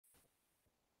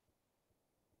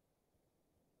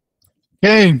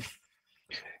Okay,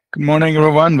 good morning,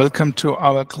 everyone. Welcome to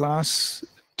our class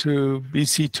to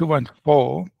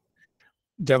BC214,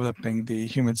 Developing the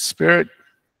Human Spirit.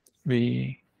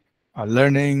 We are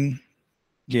learning,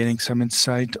 gaining some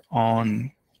insight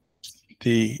on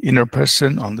the inner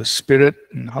person, on the spirit,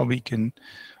 and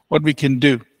what we can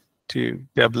do to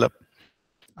develop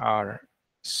our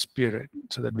spirit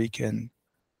so that we can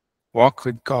walk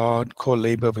with God,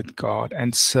 co-labor with God,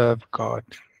 and serve God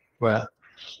well.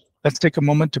 Let's take a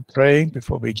moment to pray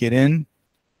before we get in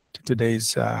to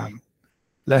today's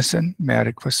lesson. May I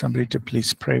request somebody to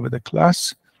please pray with the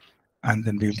class, and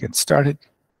then we'll get started.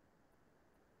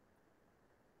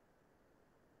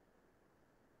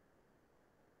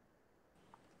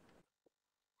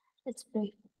 Let's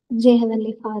pray. Dear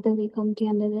Heavenly Father, we come to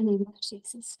you under the name of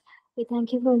Jesus. We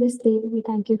thank you for this day. We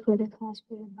thank you for the class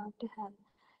we're about to have.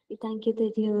 We thank you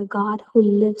that you're a God who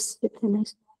lives within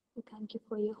us. We thank you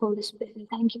for your Holy Spirit. We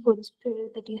thank you for the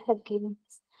Spirit that you have given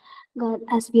us. God,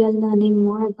 as we are learning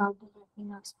more about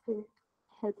developing our spirit,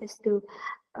 help us to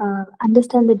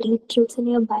understand the deep truths in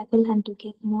your Bible and to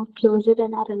get more closer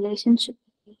in our relationship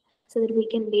with you so that we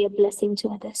can be a blessing to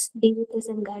others. Be with us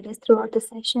and guide us throughout the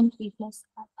session. We bless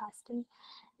our pastor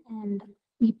and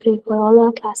we pray for all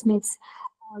our classmates.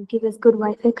 Give us good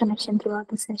Wi-Fi connection throughout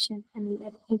the session and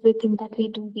let everything that we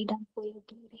do be done for your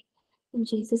glory. In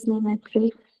Jesus' name I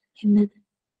pray. Amen.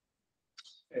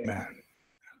 Amen.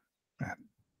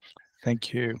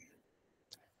 Thank you.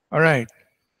 All right.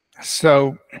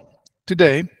 So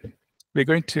today we're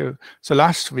going to,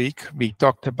 last week we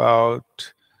talked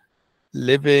about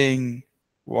living,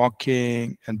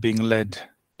 walking, and being led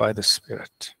by the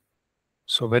Spirit.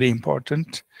 So very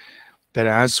important that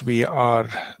as we are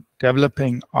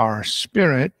developing our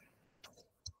spirit,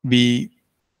 we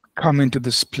come into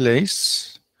this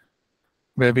place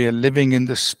where we are living in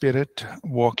the Spirit,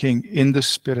 walking in the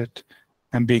Spirit,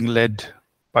 and being led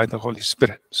by the Holy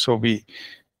Spirit. So we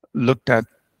looked at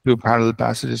two parallel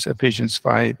passages, Ephesians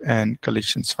 5 and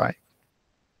Galatians 5.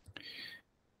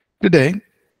 Today,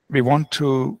 we want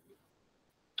to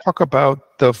talk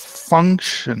about the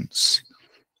functions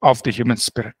of the human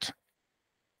spirit.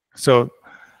 So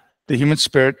the human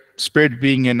spirit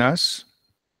being in us,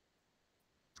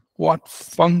 what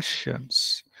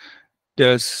functions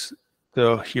does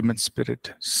the human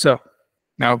spirit serve?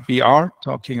 Now, we are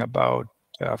talking about,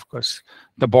 of course,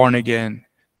 the born-again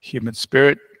human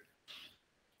spirit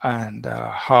and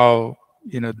how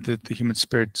the human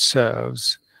spirit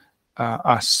serves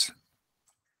us.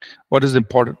 What is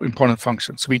important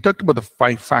functions? So we talked about the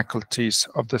 5 faculties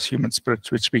of this human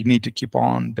spirit, which we need to keep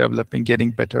on developing,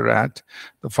 getting better at.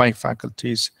 The 5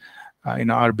 faculties in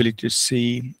our ability to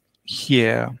see,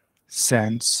 hear,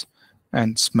 sense,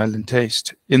 and smell and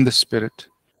taste in the spirit.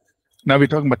 Now we're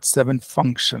talking about 7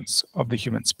 functions of the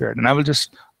human spirit, and I will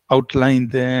just outline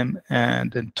them and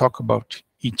then talk about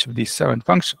each of these 7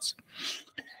 functions.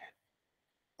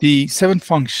 The 7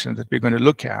 functions that we're going to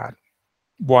look at,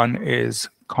 one is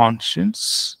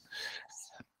conscience.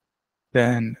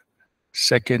 Then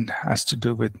second has to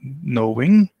do with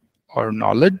knowing or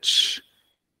knowledge.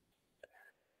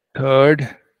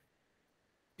 Third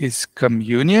is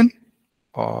communion,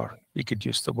 or we could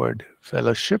use the word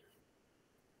fellowship.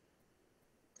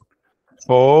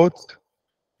 Fourth,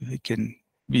 and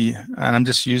I'm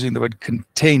just using the word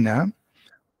container,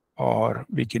 or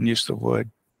we can use the word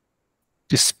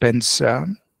dispenser,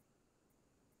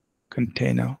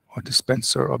 container or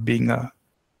dispenser, or being a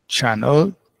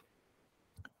channel.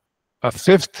 A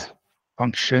 5th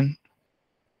function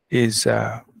is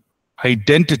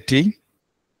identity,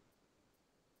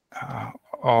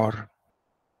 or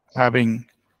having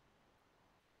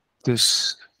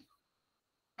this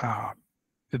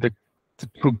the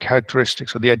true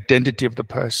characteristics or the identity of the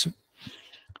person.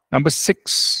 Number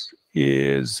 6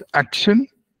 is action.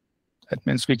 That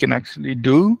means we can actually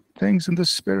do things in the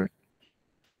spirit.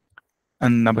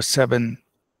 And number 7,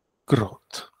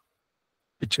 growth,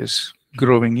 which is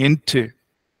growing into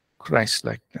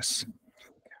Christ-likeness.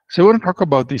 So we want to talk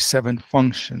about these 7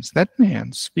 functions. That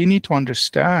means we need to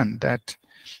understand that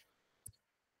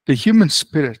the human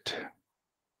spirit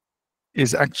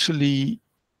is actually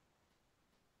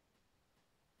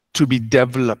to be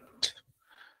developed,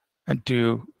 and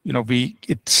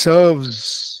it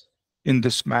serves in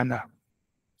this manner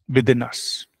within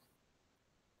us.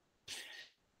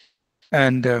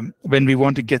 And when we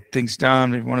want to get things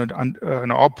done, we want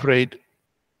to operate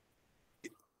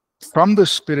from the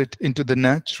spirit into the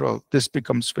natural, this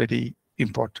becomes very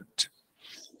important.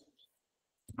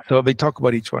 So we talk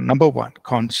about each one. Number 1,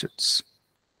 conscience.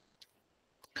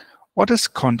 What is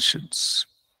conscience?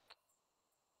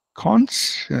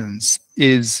 Conscience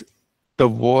is the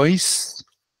voice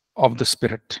of the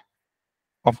spirit,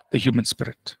 of the human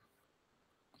spirit.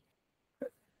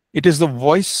 It is the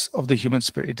voice of the human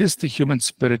spirit. It is the human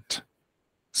spirit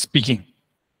speaking.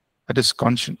 That is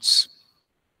conscience.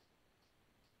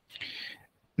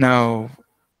 Now,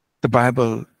 the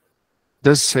Bible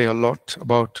does say a lot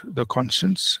about the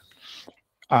conscience.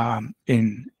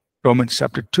 In Romans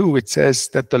chapter 2, it says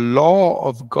that the law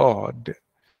of God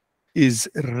is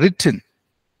written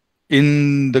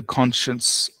in the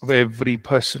conscience of every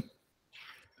person.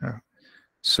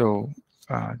 So,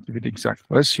 give it the exact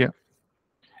verse here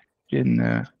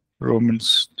in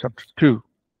Romans chapter 2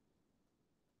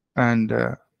 and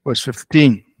verse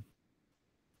 15.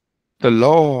 The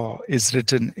law is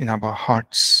written in our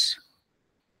hearts,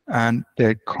 and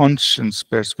their conscience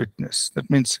bears witness. That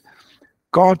means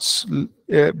God's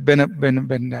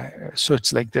so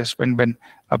it's like this: when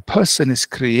a person is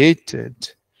created,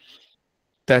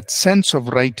 that sense of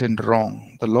right and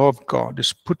wrong, the law of God,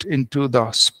 is put into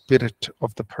the spirit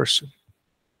of the person.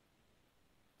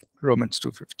 Romans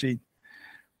 2:15,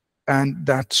 and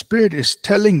that spirit is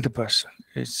telling the person.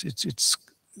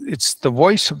 It's the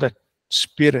voice of that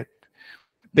spirit,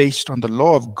 based on the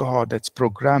law of God that's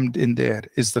programmed in there,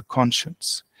 is the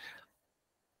conscience.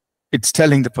 It's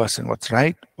telling the person what's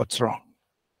right, what's wrong.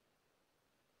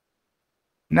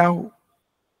 Now,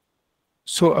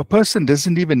 so a person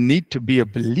doesn't even need to be a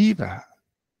believer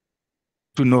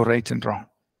to know right and wrong,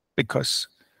 because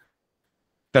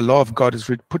the law of God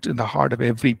is put in the heart of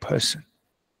every person,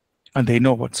 and they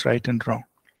know what's right and wrong.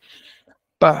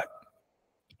 But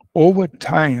over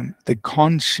time, the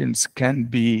conscience can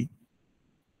be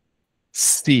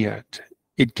seared.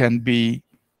 It can be,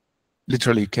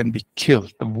 literally, it can be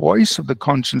killed. The voice of the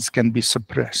conscience can be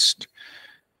suppressed.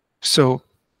 So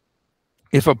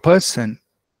if a person,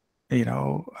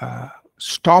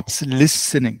 stops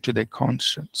listening to their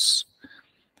conscience,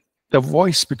 the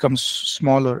voice becomes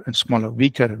smaller and smaller,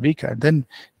 weaker and weaker. And then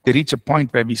they reach a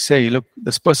point where we say, look,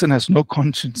 this person has no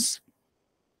conscience.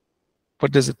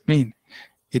 What does it mean?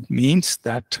 It means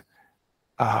that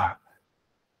the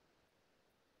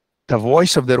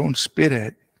voice of their own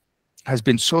spirit has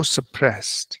been so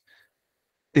suppressed,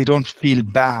 they don't feel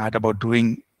bad about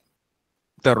doing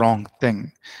the wrong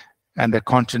thing, and their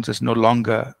conscience is no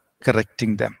longer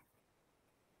correcting them.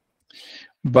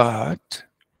 But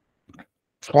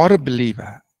for a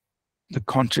believer, the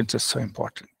conscience is so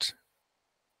important,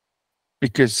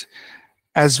 because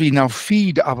as we now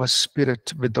feed our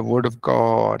spirit with the word of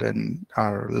God and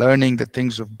are learning the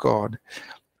things of God,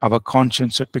 our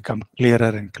conscience should become clearer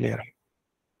and clearer,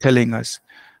 telling us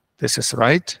this is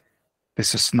right,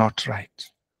 this is not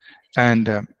right. And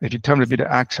if you turn with me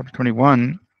to Acts chapter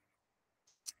 21,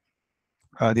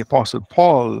 the Apostle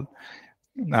Paul,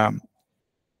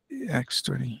 Acts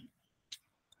 20.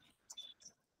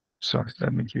 Sorry,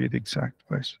 let me give you the exact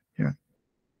verse. Yeah.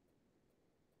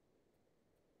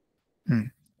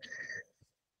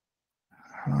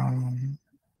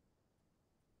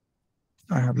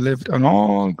 I have lived on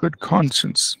all good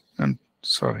conscience. And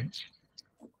sorry.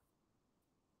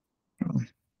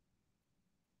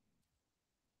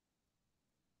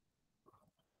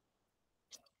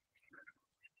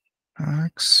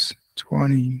 Acts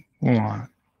 21.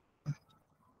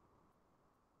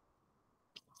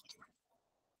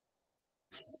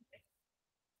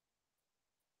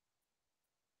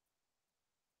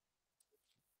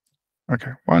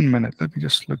 Okay, 1 minute. Let me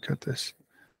just look at this.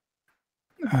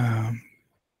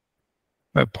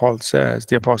 Where Paul says,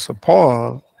 the Apostle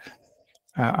Paul,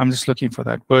 I'm just looking for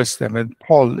that verse there, when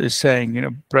Paul is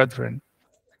saying, brethren,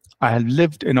 I have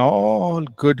lived in all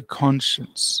good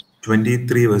conscience.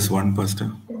 23 verse 1,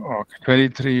 Pastor. Okay,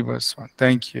 23 verse 1.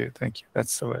 Thank you.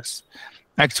 That's the verse.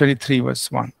 Acts 23 verse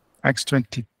 1. Acts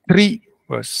 23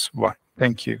 verse 1.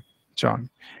 Thank you, John.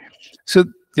 So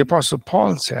the Apostle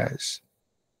Paul says,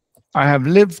 I have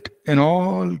lived in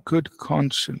all good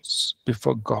conscience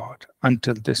before God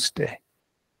until this day.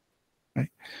 Right?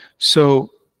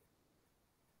 So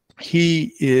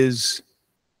he is,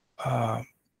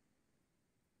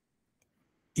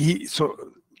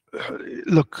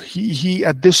 look, he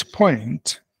at this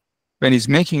point, when he's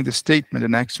making the statement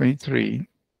in Acts 23,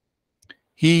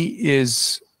 he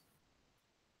is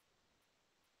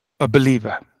a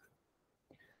believer.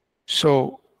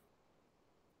 So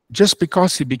just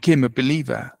because he became a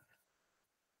believer,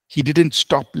 he didn't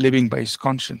stop living by his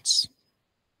conscience,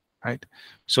 right?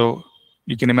 So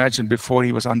you can imagine, before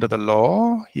he was under the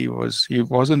law, he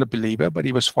wasn't a believer, but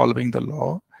he was following the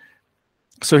law.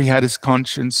 So he had his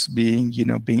conscience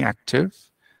being active.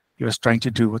 He was trying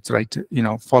to do what's right,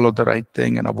 follow the right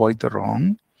thing and avoid the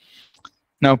wrong.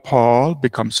 Now, Paul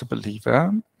becomes a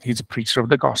believer. He's a preacher of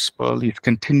the gospel. He's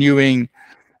continuing,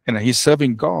 he's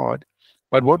serving God.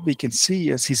 But what we can see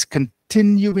is he's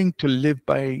continuing to live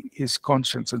by his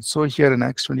conscience. And so here in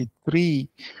Acts 23,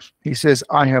 he says,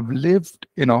 I have lived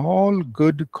in all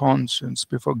good conscience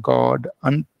before God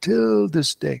until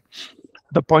this day.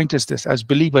 The point is this: as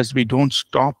believers, we don't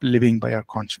stop living by our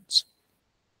conscience.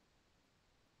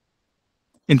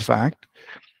 In fact,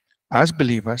 as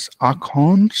believers, our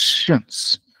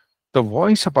conscience, the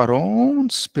voice of our own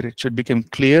spirit, should become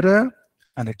clearer,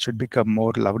 and it should become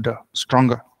more louder,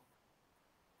 stronger.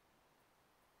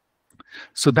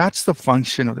 So that's the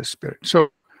function of the Spirit.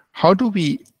 So how do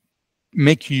we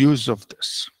make use of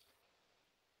this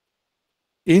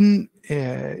in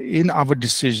our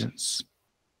decisions?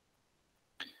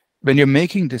 When you're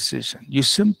making decision, you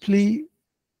simply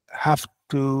have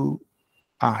to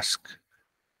ask,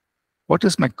 what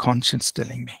is my conscience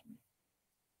telling me?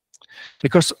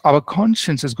 Because our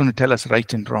conscience is going to tell us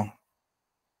right and wrong.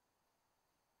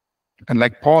 And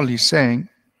like Paul is saying,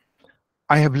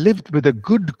 I have lived with a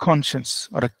good conscience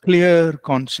or a clear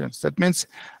conscience. That means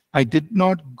I did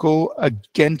not go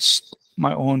against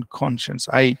my own conscience.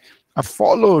 I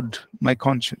followed my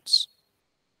conscience.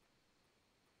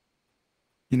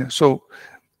 So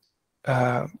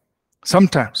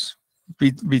sometimes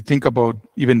we think about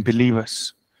even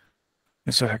believers.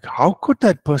 And so like, how could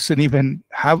that person even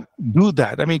do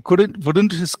that? I mean,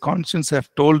 wouldn't his conscience have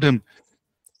told him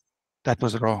that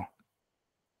was wrong?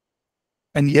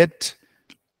 And yet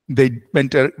they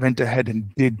went ahead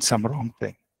and did some wrong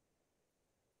thing.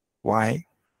 Why?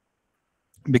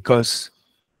 Because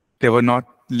they were not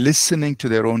listening to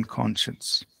their own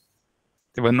conscience.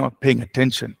 They were not paying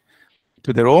attention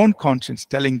to their own conscience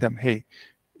telling them, hey,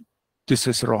 this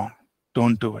is wrong.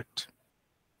 Don't do it.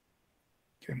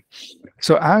 Okay.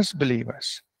 So as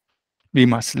believers, we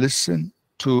must listen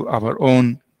to our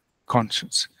own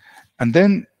conscience. And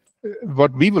then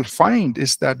what we will find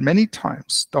is that many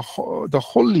times the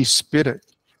Holy Spirit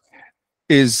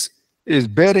is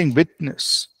bearing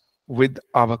witness with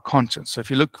our conscience. So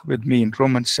if you look with me in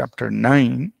Romans chapter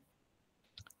 9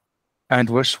 and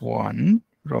verse 1,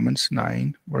 Romans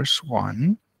 9, verse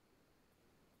 1.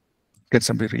 Can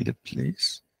somebody read it,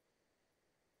 please?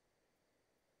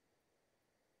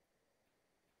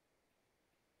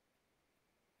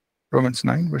 Romans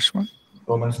 9, verse 1.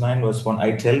 Romans 9, verse 1.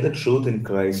 I tell the truth in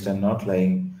Christ, I'm not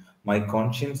lying. My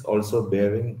conscience also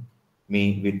bearing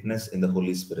me witness in the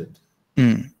Holy Spirit.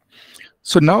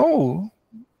 So now,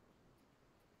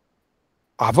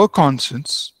 our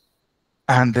conscience,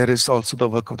 and there is also the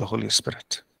work of the Holy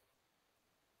Spirit.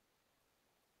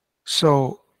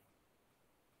 So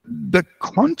the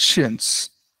conscience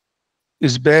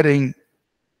is bearing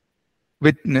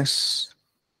witness.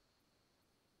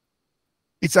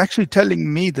 It's actually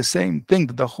telling me the same thing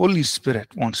that the Holy Spirit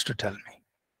wants to tell me.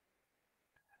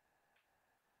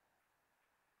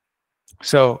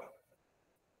 So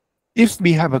if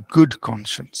we have a good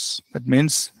conscience, that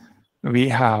means we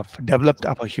have developed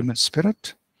our human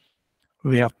spirit.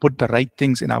 We have put the right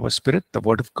things in our spirit, the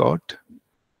Word of God,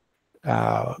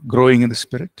 growing in the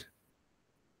Spirit.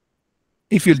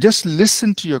 If you just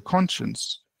listen to your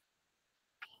conscience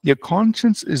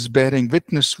is bearing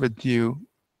witness with you,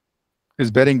 is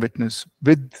bearing witness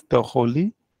with the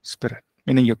Holy Spirit.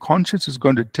 Meaning your conscience is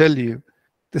going to tell you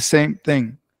the same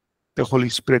thing the Holy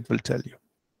Spirit will tell you.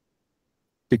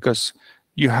 Because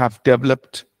you have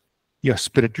developed your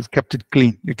spirit, you've kept it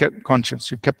clean, you kept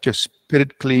conscience, you kept your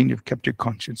spirit clean, you've kept your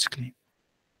conscience clean.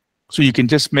 So you can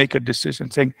just make a decision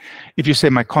saying, if you say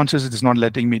my conscience is not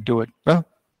letting me do it, well,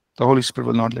 the Holy Spirit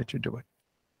will not let you do it.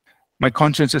 My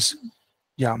conscience is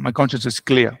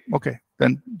clear. Okay,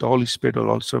 then the Holy Spirit will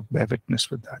also bear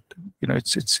witness with that.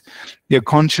 It's your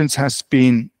conscience has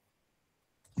been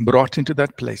brought into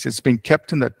that place. It's been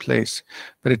kept in that place,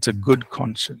 but it's a good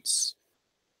conscience.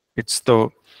 It's the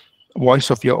voice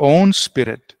of your own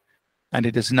spirit, and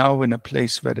it is now in a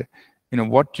place where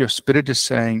what your spirit is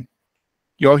saying,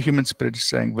 your human spirit is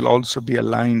saying, will also be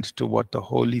aligned to what the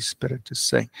Holy Spirit is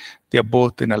saying. They are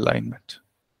both in alignment.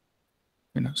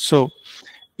 So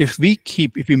if we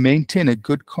maintain a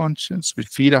good conscience, we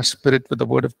feed our spirit with the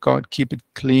Word of God, keep it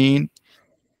clean,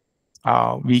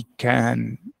 we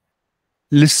can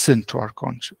listen to our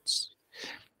conscience.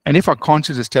 And if our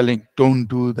conscience is telling, don't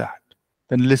do that,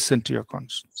 then listen to your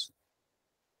conscience.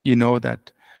 You know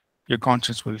that your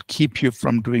conscience will keep you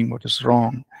from doing what is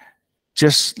wrong,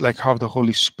 just like how the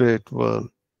Holy Spirit will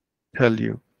tell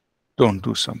you, don't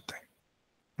do something,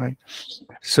 right?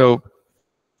 So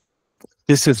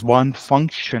this is one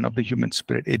function of the human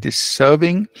spirit. It is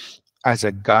serving as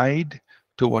a guide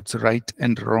to what's right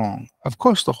and wrong. Of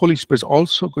course, the Holy Spirit is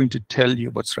also going to tell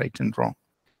you what's right and wrong.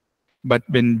 But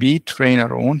when we train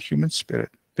our own human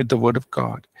spirit with the Word of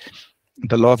God,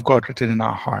 the law of God written in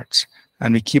our hearts,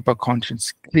 and we keep our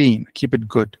conscience clean, keep it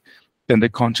good, then the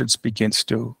conscience begins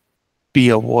to be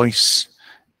a voice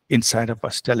inside of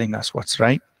us telling us what's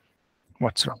right,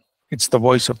 what's wrong. It's the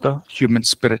voice of the human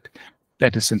spirit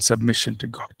that is in submission to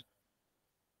God.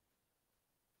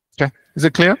 Okay, is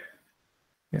it clear?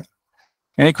 Yeah.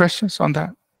 Any questions on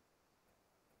that?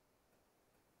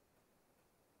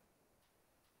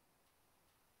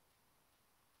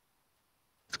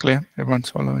 It's clear? Everyone's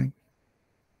following?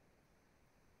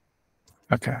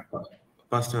 Okay.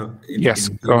 Pastor, Yes,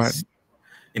 go ahead.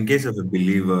 In case of a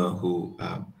believer who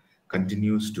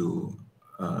continues to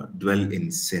dwell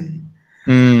in sin,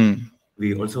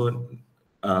 we also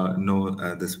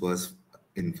know this verse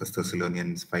in 1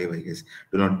 Thessalonians 5, I guess,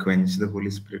 do not quench the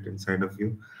Holy Spirit inside of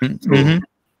you. So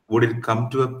would it come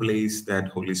to a place that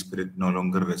Holy Spirit no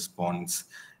longer responds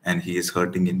and he is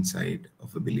hurting inside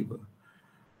of a believer?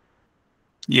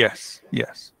 Yes,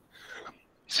 yes.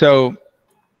 So,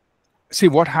 see,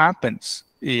 what happens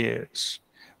is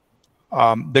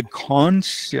the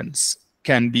conscience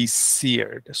can be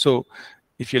seared. So,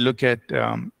 if you look at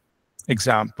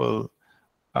example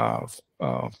of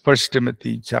 1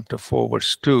 Timothy chapter 4,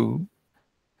 verse 2,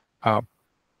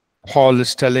 Paul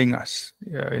is telling us,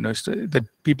 that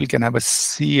people can have a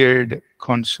seared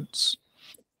conscience.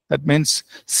 That means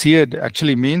seared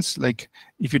actually means like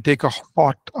if you take a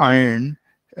hot iron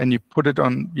and you put it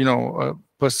on, a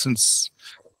person's,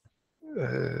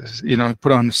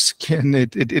 put on skin,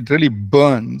 it really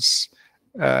burns,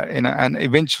 and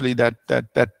eventually that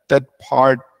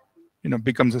part,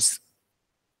 becomes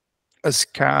a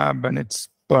scab, and it's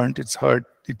burnt, it's hurt,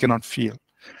 it cannot feel.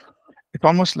 It's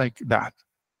almost like that.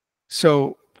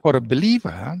 So for a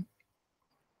believer,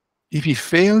 if he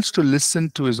fails to listen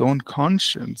to his own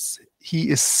conscience, he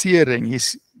is searing,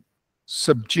 he's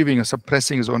subduing or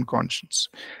suppressing his own conscience.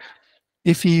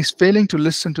 If he is failing to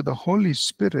listen to the Holy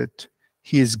Spirit,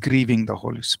 he is grieving the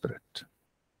Holy Spirit.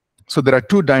 So there are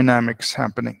two dynamics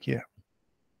happening here.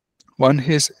 One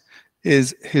is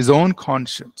his own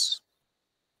conscience,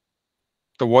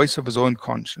 the voice of his own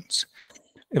conscience.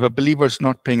 If a believer is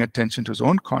not paying attention to his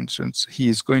own conscience, he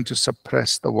is going to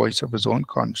suppress the voice of his own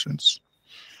conscience.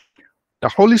 The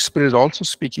Holy Spirit is also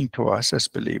speaking to us as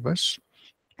believers.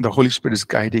 The Holy Spirit is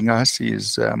guiding us. He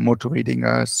is motivating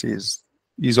us.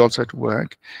 He's also at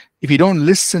work. If we don't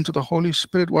listen to the Holy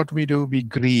Spirit, what we do, we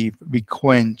grieve, we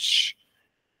quench,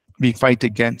 we fight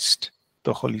against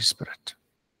the Holy Spirit.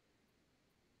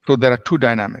 So there are two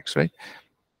dynamics, right?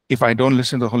 If I don't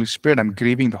listen to the Holy Spirit, I'm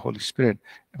grieving the Holy Spirit.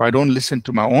 If I don't listen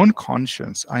to my own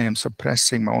conscience, I am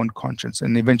suppressing my own conscience.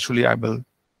 And eventually I will,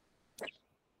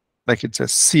 like it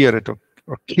says, sear it or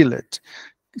kill it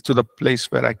to the place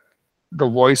where the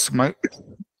voice of my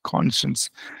conscience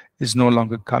is no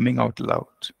longer coming out loud.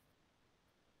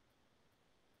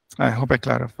 I hope I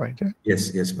clarified it.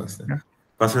 Yes, Pastor. Yeah.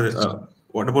 Pastor,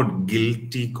 what about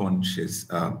guilty conscience?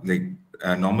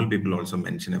 Normal people also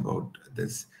mention about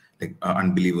this, like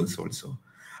unbelievers also.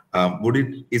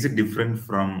 Is it different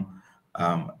from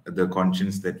the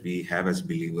conscience that we have as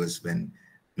believers when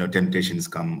temptations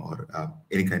come or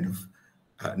any kind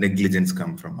of negligence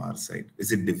come from our side?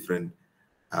 Is it different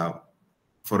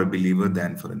for a believer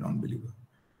than for a non-believer?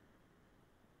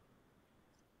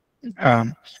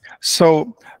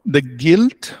 So the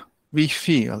guilt we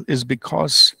feel is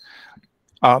because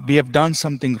we have done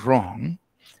something wrong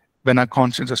when our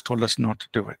conscience has told us not to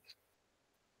do it.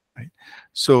 Right?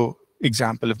 So,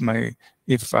 example, if my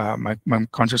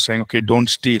conscience is saying, okay, don't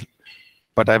steal,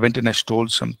 but I went and I stole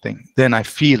something, then I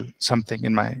feel something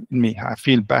in me. I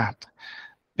feel bad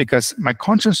because my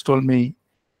conscience told me,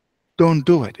 don't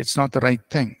do it. It's not the right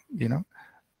thing,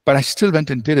 But I still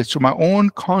went and did it. So my own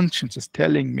conscience is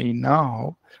telling me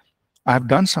now I've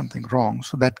done something wrong.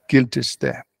 So that guilt is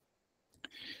there.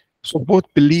 So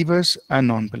both believers and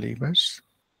non-believers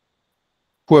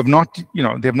who have not,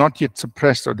 they have not yet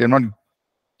suppressed or they have not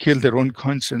killed their own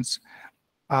conscience,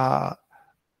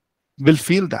 will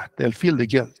feel that. They'll feel the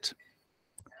guilt.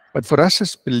 But for us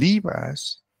as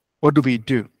believers, what do?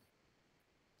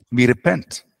 We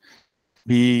repent.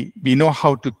 We know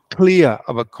how to clear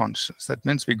our conscience. That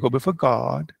means we go before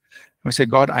God and we say,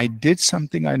 God, I did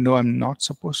something I know I'm not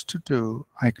supposed to do.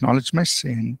 I acknowledge my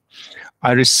sin.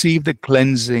 I receive the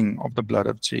cleansing of the blood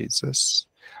of Jesus.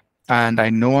 And I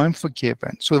know I'm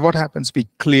forgiven. So what happens? We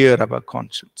clear our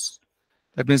conscience.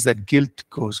 That means that guilt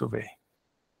goes away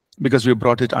because we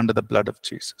brought it under the blood of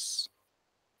Jesus.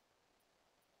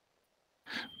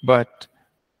 But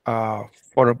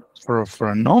for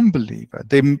a non-believer,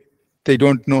 they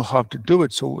don't know how to do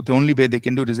it. So the only way they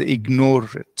can do it is ignore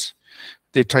it.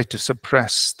 They try to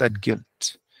suppress that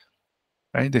guilt,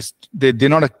 right? They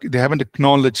haven't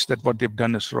acknowledged that what they've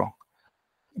done is wrong,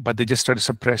 but they just try to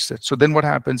suppress it. So then what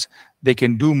happens? They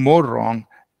can do more wrong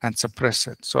and suppress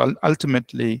it. So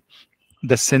ultimately,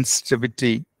 the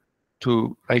sensitivity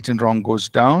to right and wrong goes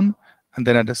down, and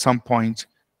then at some point,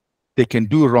 they can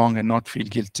do wrong and not feel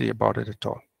guilty about it at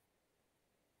all.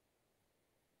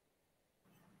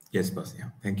 Yes, boss. Yeah.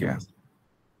 Thank you.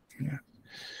 Yeah.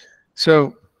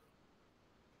 So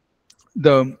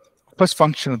the first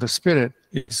function of the Spirit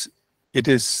is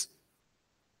it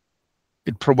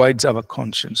provides our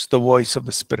conscience. The voice of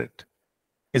the Spirit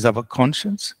is our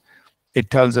conscience. It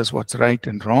tells us what's right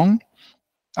and wrong.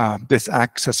 This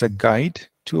acts as a guide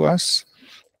to us.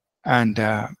 And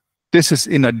this is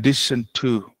in addition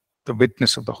to the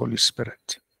witness of the Holy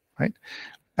Spirit, right?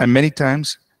 And many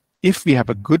times, if we have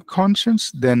a good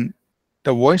conscience, then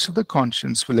the voice of the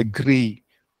conscience will agree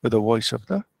with the voice of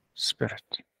the Spirit.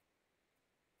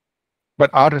 But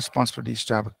our responsibility is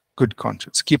to have a good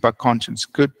conscience, keep our conscience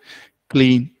good,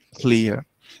 clean, clear,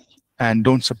 and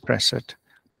don't suppress it.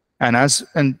 And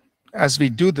as we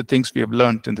do the things we have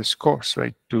learned in this course,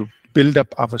 right, to build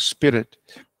up our spirit,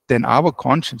 then our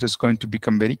conscience is going to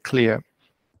become very clear.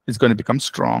 It's going to become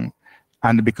strong,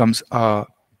 and it becomes a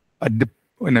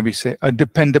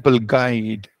dependable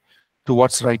guide to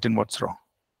what's right and what's wrong.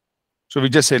 So we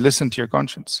just say, listen to your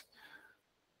conscience.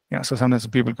 Yeah. So sometimes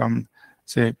people come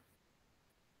say,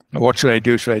 what should I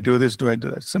do? Should I do this? Do I do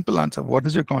that? Simple answer. What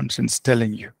is your conscience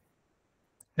telling you?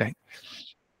 Okay.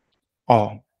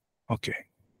 Oh, okay.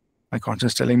 My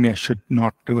conscience is telling me I should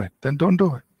not do it. Then don't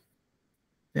do it.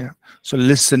 Yeah. So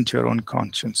listen to your own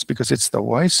conscience, because it's the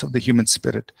voice of the human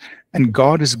spirit, and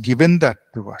God has given that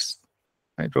to us.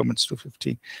 Right? Romans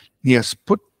 2:15. He has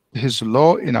put His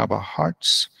law in our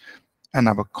hearts, and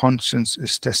our conscience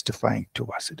is testifying to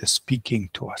us. It is speaking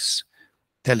to us,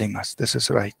 telling us this is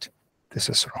right, this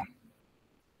is wrong.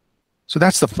 So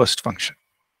that's the first function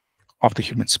of the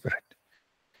human spirit.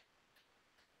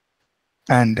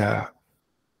 And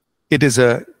it is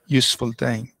a useful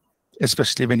thing,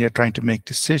 especially when you're trying to make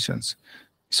decisions.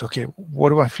 It's okay, what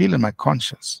do I feel in my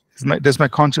conscience? Does my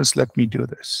conscience let me do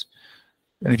this?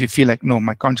 And if you feel like, no,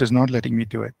 my conscience is not letting me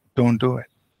do it, don't do it.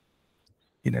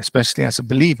 Especially as a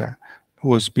believer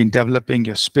who has been developing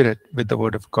your spirit with the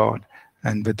Word of God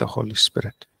and with the Holy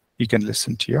Spirit, you can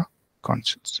listen to your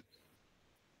conscience.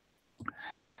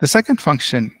 The second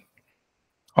function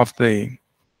of the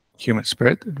human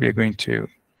spirit that we are going to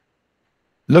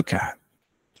look at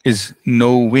is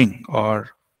knowing or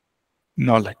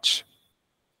knowledge.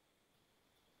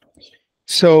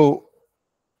 So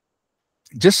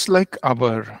just like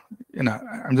our,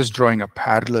 I'm just drawing a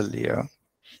parallel here.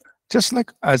 Just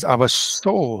like as our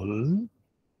soul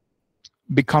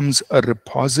becomes a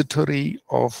repository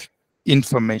of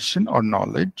information or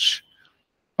knowledge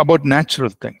about natural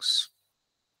things,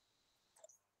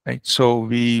 right? So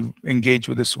we engage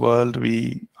with this world,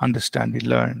 we understand, we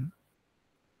learn.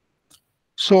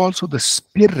 So also the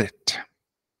spirit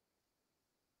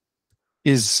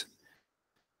is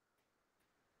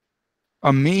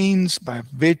a means by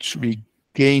which we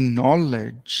gain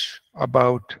knowledge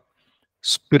about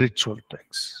spiritual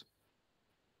things.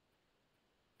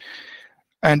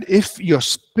 And if your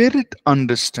spirit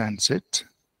understands it,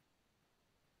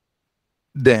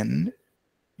 then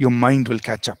your mind will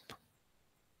catch up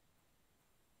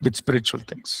with spiritual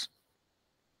things.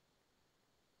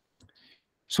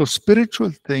 So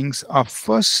spiritual things are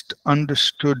first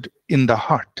understood in the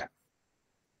heart.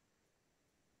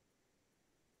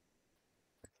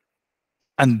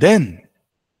 And then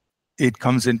it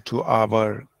comes into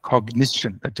our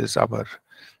cognition, that is our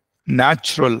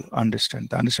natural understanding,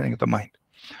 the understanding of the mind.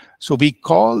 So we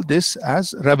call this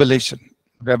as revelation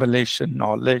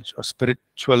knowledge or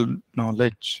spiritual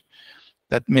knowledge.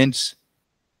 That means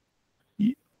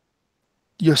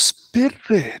your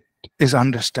spirit is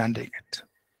understanding it.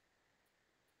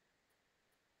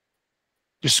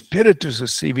 Your spirit is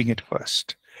receiving it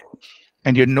first,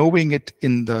 and you're knowing it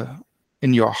in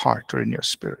your heart or in your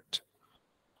spirit.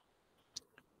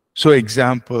 So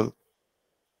example,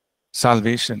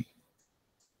 salvation.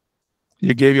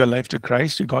 You gave your life to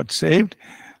Christ, you got saved.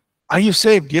 Are you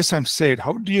saved? Yes, I'm saved.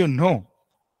 How do you know?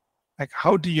 Like,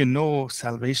 how do you know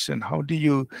salvation? How do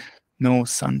you know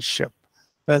sonship?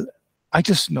 Well, I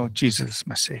just know Jesus is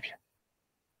my Savior.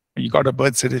 You got a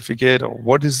birth certificate, or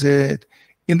what is it?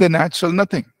 In the natural,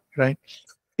 nothing, right?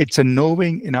 It's a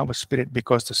knowing in our spirit,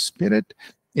 because the spirit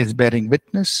is bearing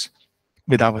witness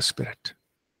with our spirit.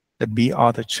 that we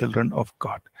are the children of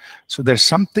God. So there's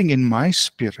something in my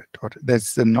spirit, or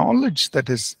there's the knowledge that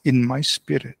is in my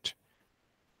spirit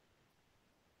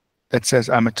that says,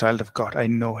 I'm a child of God. I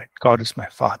know it. God is my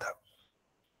Father.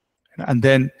 And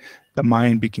then the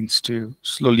mind begins to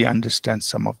slowly understand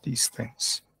some of these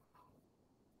things.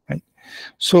 Right?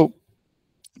 So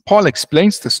Paul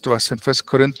explains this to us in 1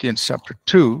 Corinthians chapter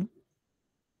 2,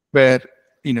 where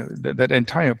that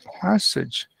entire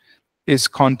passage is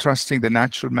contrasting the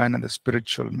natural man and the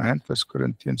spiritual man, 1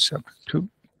 Corinthians chapter 2.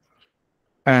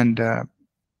 And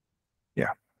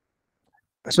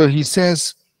so he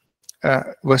says,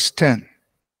 verse 10,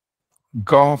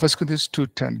 God, 1 Corinthians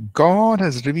 2:10, God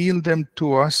has revealed them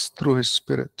to us through his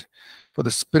Spirit. For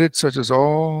the Spirit searches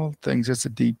all things, as the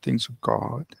deep things of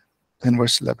God. Then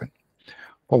verse 11,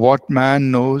 for what man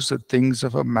knows the things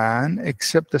of a man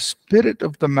except the spirit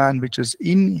of the man which is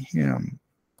in him?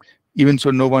 Even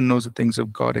so, no one knows the things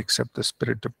of God except the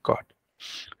Spirit of God.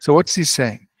 So what's he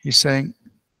saying? He's saying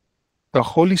the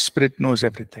Holy Spirit knows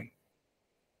everything.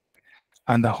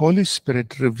 And the Holy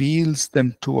Spirit reveals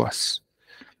them to us.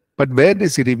 But where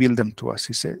does he reveal them to us?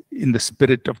 He said, in the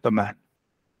spirit of the man.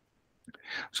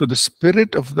 So the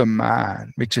spirit of the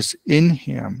man, which is in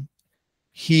him,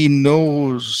 he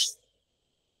knows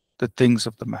the things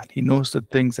of the man. He knows the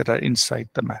things that are inside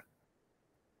the man.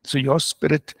 So your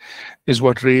spirit is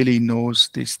what really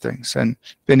knows these things. And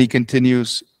then he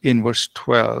continues in verse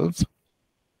 12.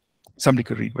 Somebody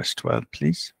could read verse 12,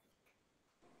 please.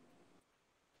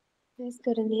 1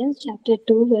 Corinthians chapter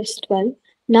 2, verse 12.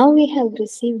 Now we have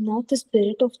received not the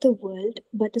spirit of the world,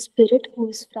 but the Spirit who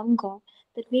is from God,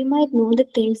 that we might know the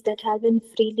things that have been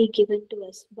freely given to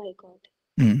us by God.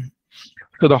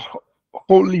 So the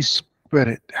Holy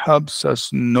Spirit helps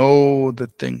us know the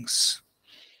things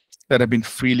that have been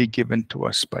freely given to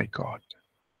us by God.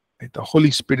 Right? The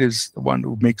Holy Spirit is the one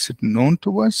who makes it known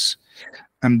to us.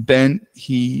 And then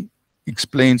he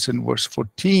explains in verse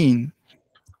 14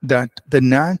 that the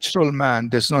natural man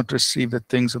does not receive the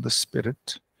things of the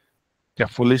Spirit. They are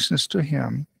foolishness to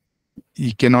him.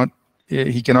 He cannot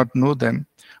know them,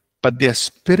 but they are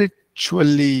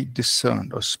spiritually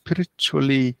discerned or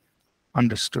spiritually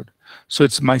understood. So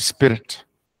it's my spirit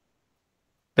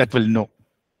that will know.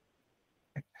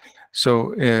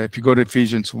 So if you go to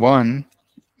Ephesians 1,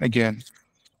 again,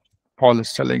 Paul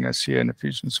is telling us here in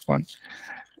Ephesians 1,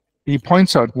 he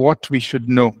points out what we should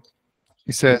know.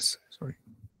 He says,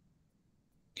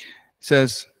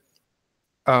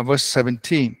 verse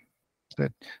 17,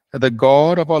 that the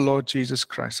God of our Lord Jesus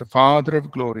Christ, the Father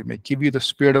of glory, may give you the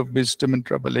spirit of wisdom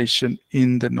and revelation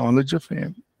in the knowledge of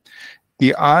him,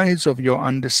 the eyes of your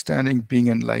understanding being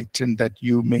enlightened, that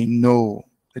you may know.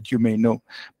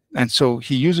 And so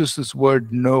he uses this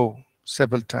word know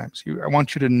several times. I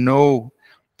want you to know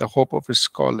the hope of his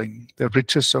calling, the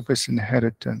riches of his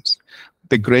inheritance,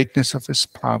 the greatness of his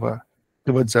power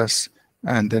towards us.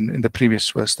 And then in the previous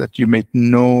verse, that you may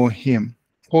know him.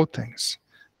 4 things,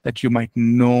 that you might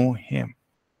know him.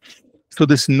 So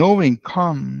this knowing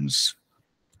comes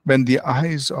when the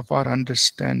eyes of our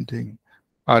understanding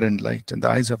are enlightened, the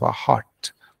eyes of our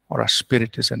heart or our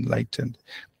spirit is enlightened,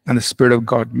 and the Spirit of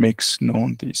God makes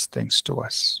known these things to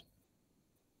us.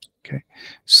 Okay,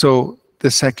 so the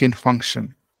second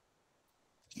function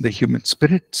the human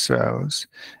spirit serves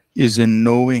is in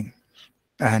knowing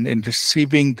and in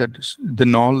receiving the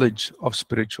knowledge of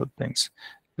spiritual things,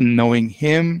 in knowing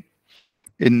him,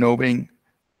 in knowing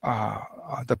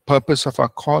the purpose of our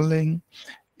calling,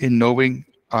 in knowing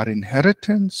our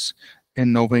inheritance,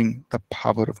 in knowing the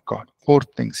power of God. 4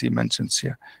 things he mentions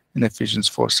here in Ephesians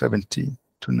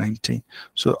 4:17-19.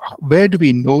 So where do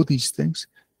we know these things?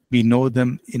 We know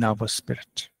them in our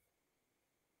spirit.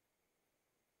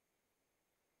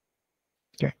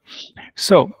 Okay,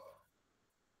 so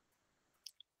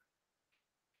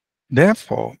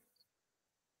therefore,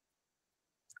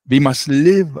 we must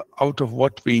live out of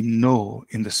what we know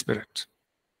in the spirit.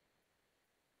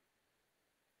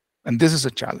 And this is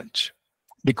a challenge,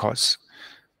 because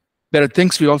there are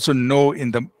things we also know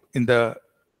in the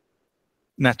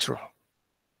natural.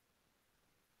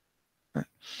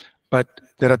 But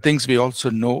there are things we also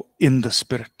know in the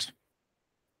spirit.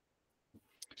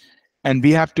 And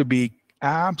we have to be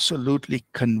absolutely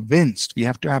convinced. We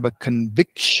have to have a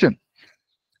conviction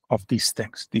of these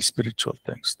things, these spiritual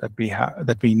things that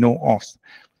we know of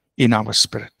in our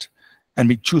spirit. And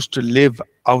we choose to live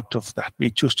out of that. We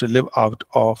choose to live out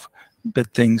of the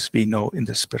things we know in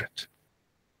the spirit.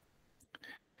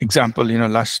 Example,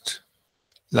 last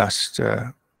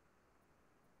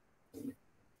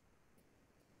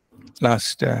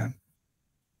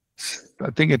I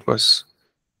think it was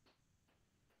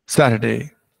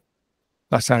Saturday,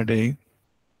 last Saturday.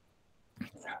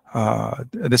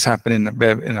 This happened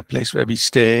in a place where we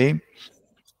stay.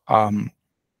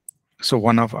 So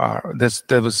one of our there's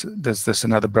this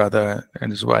another brother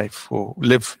and his wife who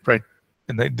live right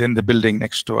in the building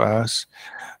next to us,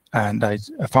 and I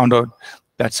found out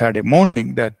that Saturday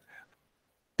morning that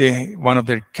one of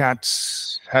their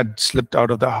cats had slipped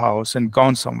out of the house and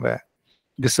gone somewhere,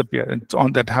 disappeared.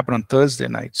 And that happened on Thursday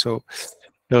night. So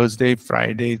Thursday,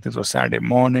 Friday, this was Saturday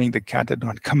morning. The cat had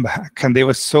not come back, and they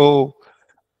were so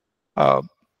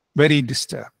very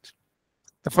disturbed.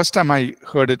 The first time I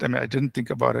heard it, I mean, I didn't think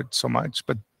about it so much,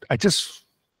 but I just,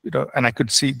 and I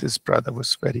could see this brother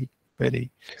was very,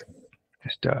 very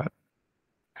disturbed.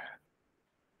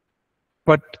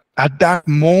 But at that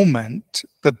moment,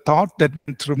 the thought that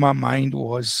went through my mind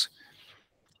was,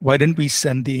 why didn't we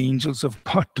send the angels of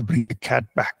God to bring the cat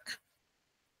back?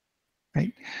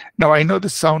 Right? Now, I know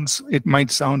it might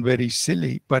sound very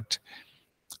silly, but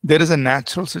there is a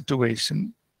natural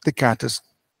situation. The cat has,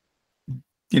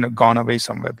 gone away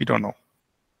somewhere. We don't know.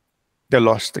 They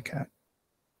lost the cat.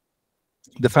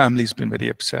 The family's been very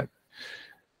upset.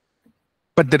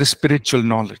 But there is spiritual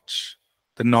knowledge.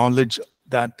 The knowledge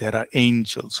that there are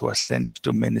angels who are sent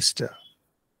to minister.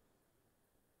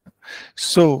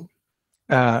 So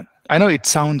I know it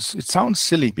sounds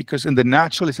silly, because in the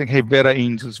natural it's like, hey, where are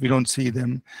angels? We don't see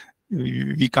them.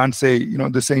 We can't say,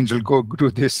 this angel go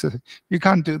do this. You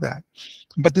can't do that.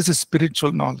 But this is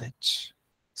spiritual knowledge,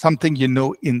 something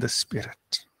in the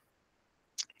spirit,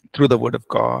 through the word of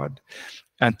God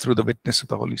and through the witness of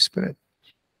the Holy Spirit.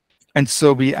 And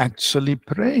so we actually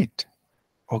prayed,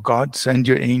 oh God, send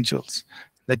your angels.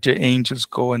 Let your angels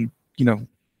go and,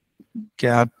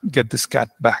 get this cat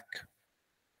back.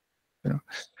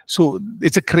 So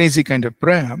it's a crazy kind of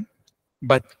prayer,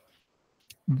 but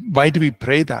why do we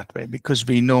pray that way? Because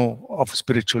we know of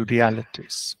spiritual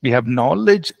realities. We have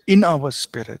knowledge in our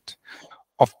spirit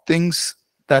of things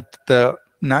that the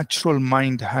natural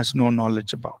mind has no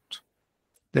knowledge about.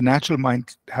 The natural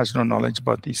mind has no knowledge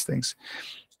about these things.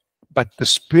 But the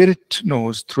spirit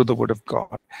knows through the word of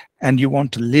God, and you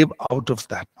want to live out of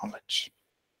that knowledge.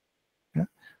 Yeah?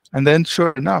 And then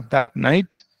sure enough, that night,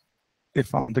 they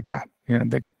found the cat. They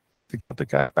got the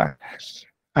cat back.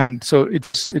 And so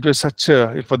it was such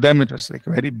for them, it was like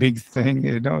a very big thing.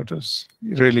 It was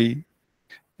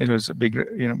a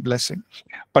big, blessing.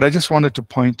 But I just wanted to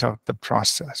point out the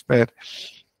process where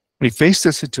we faced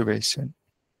the situation,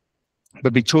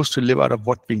 but we chose to live out of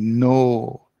what we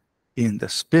know in the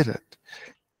spirit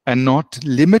and not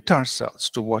limit ourselves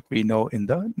to what we know in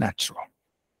the natural.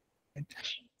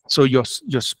 So your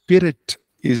spirit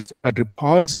is a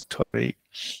repository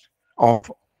of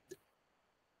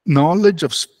knowledge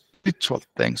of spiritual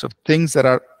things, of things that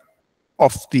are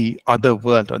of the other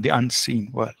world or the unseen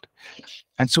world.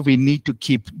 And so we need to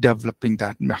keep developing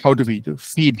that. How do we do?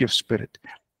 Feed your spirit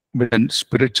with a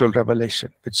spiritual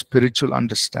revelation, with spiritual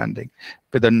understanding,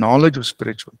 with the knowledge of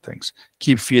spiritual things.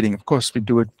 Keep feeding. Of course, we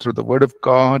do it through the word of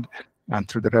God and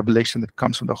through the revelation that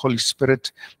comes from the Holy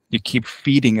Spirit. You keep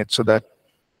feeding it so that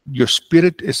your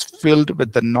spirit is filled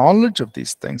with the knowledge of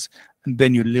these things, and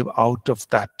then you live out of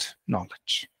that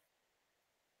knowledge.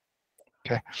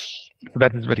 Okay, so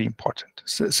that is very important.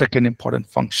 Second important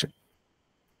function.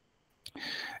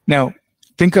 Now,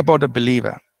 think about a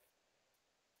believer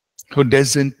who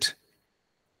doesn't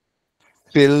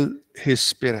fill his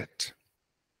spirit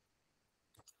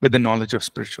with the knowledge of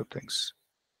spiritual things.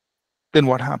 Then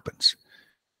what happens?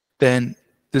 Then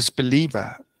this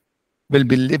believer will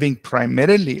be living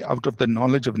primarily out of the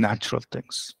knowledge of natural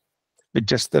things, with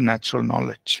just the natural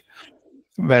knowledge.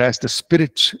 Whereas the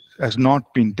spirit has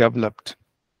not been developed,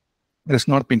 it has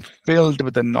not been filled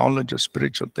with the knowledge of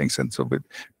spiritual things, and so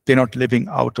they're not living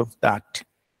out of that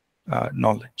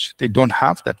knowledge. They don't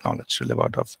have that knowledge to live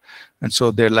out of, and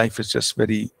so their life is just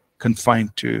very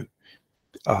confined to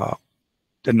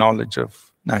the knowledge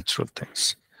of natural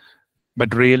things.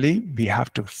 But really, we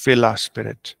have to fill our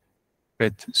spirit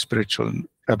with spiritual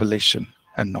revelation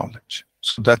and knowledge.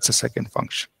 So that's the second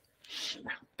function.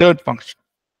 Third function,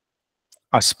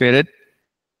 our spirit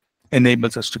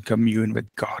enables us to commune with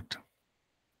God.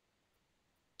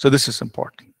 So this is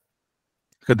important,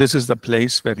 because this is the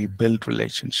place where we build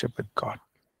relationship with God,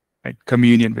 right?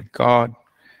 Communion with God,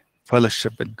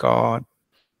 fellowship with God.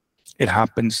 It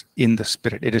happens in the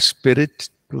spirit. It is spirit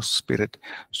to spirit.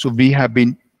 So we have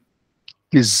been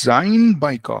designed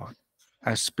by God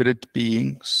as spirit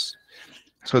beings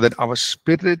so that our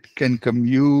spirit can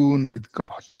commune with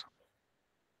God.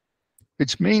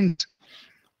 Which means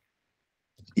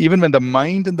even when the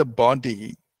mind and the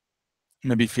body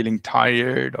may be feeling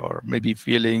tired or maybe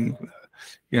feeling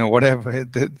whatever.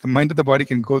 The mind of the body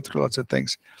can go through lots of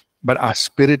things, but our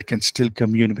spirit can still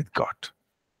commune with God.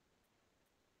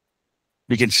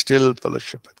 We can still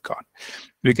fellowship with God.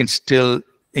 We can still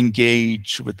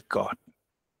engage with God.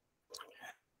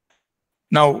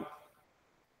 Now,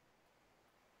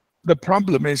 the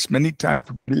problem is many times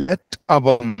we let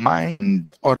our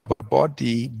mind or our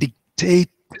body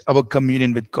dictate our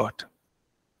communion with God.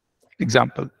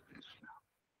 Example,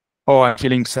 oh, I'm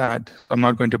feeling sad, I'm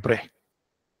not going to pray.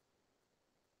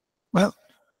 Well,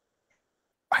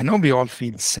 I know we all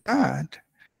feel sad,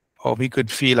 or we could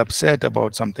feel upset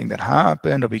about something that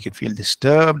happened, or we could feel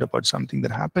disturbed about something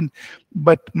that happened.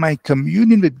 But my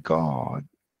communion with God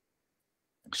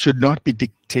should not be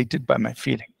dictated by my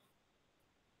feeling,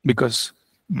 because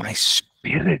my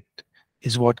spirit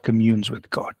is what communes with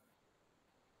God.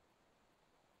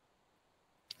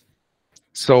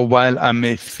 So while I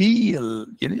may feel,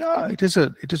 it is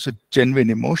a genuine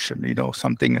emotion,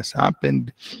 something has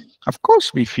happened. Of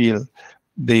course, we feel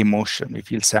the emotion. We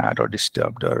feel sad or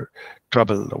disturbed or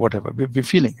troubled or whatever. We're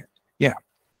feeling it. Yeah.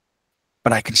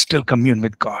 But I can still commune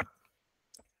with God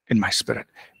in my spirit.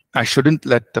 I shouldn't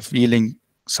let the feeling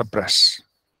suppress.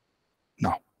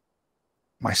 No.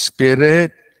 My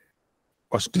spirit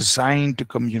was designed to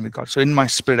commune with God. So in my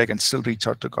spirit, I can still reach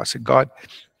out to God. Say, God,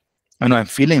 I know I'm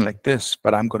feeling like this,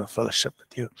 but I'm going to fellowship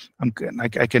with you.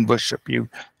 I can worship you.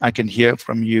 I can hear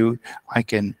from you. I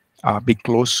can be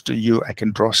close to you. I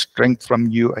can draw strength from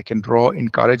you. I can draw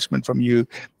encouragement from you.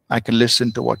 I can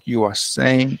listen to what you are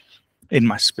saying in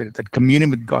my spirit. That communion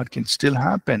with God can still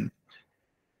happen,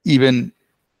 even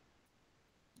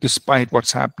despite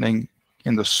what's happening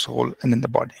in the soul and in the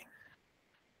body.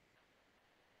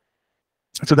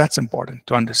 So that's important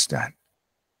to understand,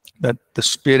 that the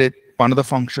spirit, one of the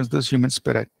functions of this human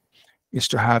spirit, is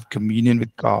to have communion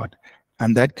with God.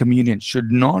 And that communion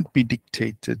should not be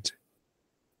dictated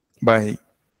by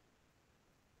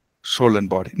soul and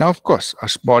body. Now, of course, our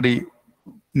body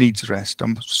needs rest,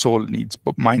 our soul needs,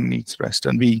 but mind needs rest,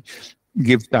 and we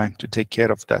give time to take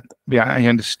care of that. I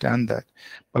understand that.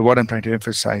 But what I'm trying to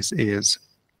emphasize is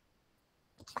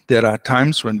there are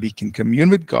times when we can commune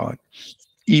with God,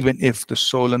 even if the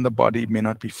soul and the body may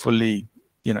not be fully,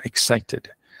 excited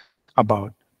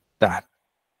about that.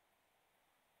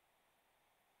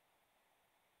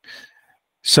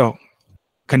 So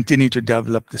continue to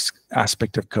develop this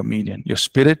aspect of communion. Your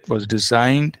spirit was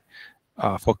designed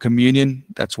for communion.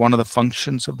 That's one of the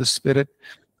functions of the spirit.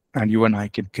 And you and I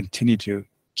can continue to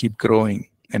keep growing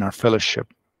in our fellowship,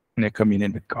 in our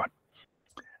communion with God.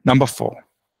 Number 4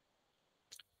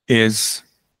 is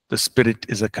the spirit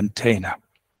is a container.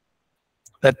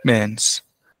 That means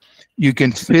you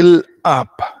can fill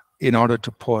up in order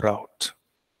to pour out.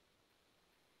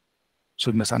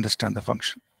 So you must understand the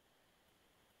function.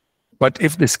 But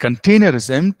if this container is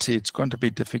empty, it's going to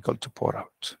be difficult to pour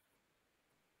out.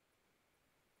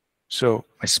 So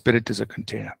my spirit is a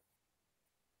container.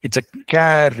 It's a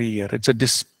carrier, it's a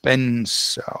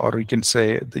dispenser, or you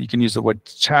can use the word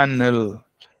channel.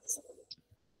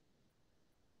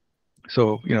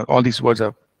 So, all these words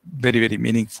are very, very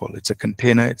meaningful. It's a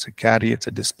container, it's a carrier, it's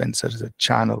a dispenser, it's a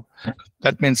channel.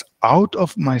 That means out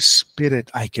of my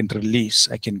spirit, I can release,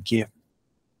 I can give.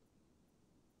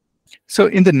 So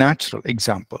in the natural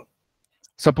example,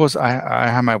 suppose I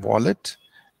have my wallet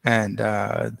and,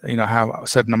 I have a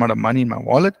certain amount of money in my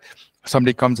wallet.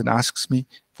 Somebody comes and asks me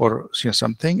for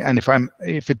something, and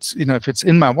if it's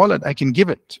in my wallet, I can give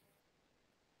it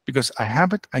because I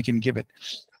have it. I can give it.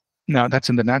 Now that's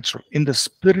in the natural. In the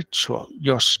spiritual,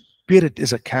 your spirit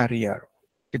is a carrier.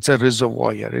 It's a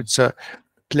reservoir. It's a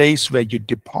place where you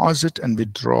deposit and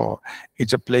withdraw.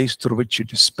 It's a place through which you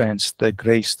dispense the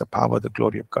grace, the power, the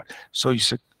glory of God. So you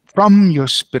say, from your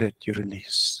spirit you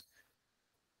release.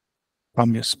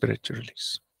 From your spirit you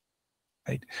release.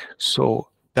 Right? So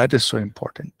that is so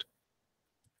important.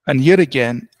 And here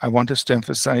again, I want us to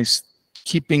emphasize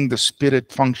keeping the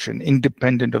spirit function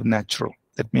independent of natural.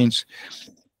 That means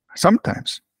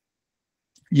sometimes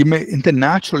in the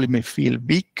natural, you may feel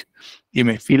weak, you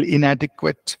may feel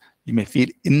inadequate, you may feel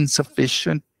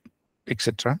insufficient,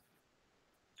 etc.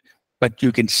 But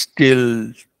you can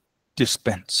still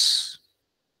dispense.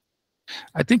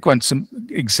 I think one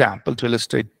example to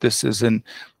illustrate this is in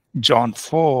John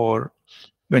 4,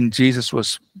 when Jesus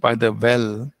was by the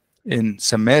well in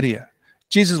Samaria.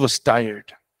 Jesus was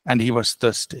tired and he was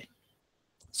thirsty.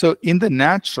 So in the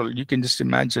natural, you can just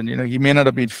imagine, he may not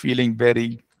have been feeling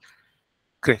very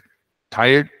great,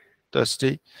 tired,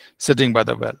 thirsty, sitting by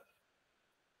the well.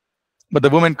 But the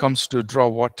woman comes to draw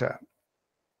water.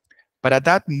 But at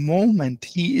that moment,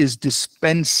 he is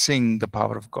dispensing the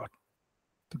power of God,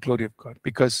 the glory of God,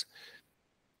 because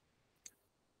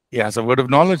He has a word of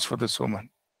knowledge for this woman.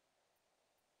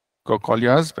 Go call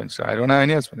your husband. So I don't have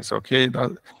any husband. It's okay.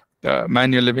 The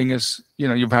man you're living is,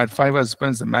 you've had 5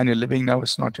 husbands. The man you're living now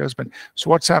is not your husband. So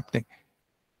what's happening?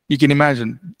 You can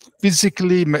imagine,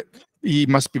 physically, he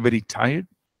must be very tired.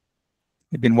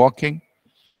 He's been walking.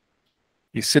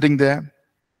 He's sitting there.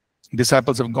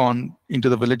 Disciples have gone into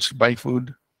the village to buy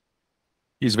food.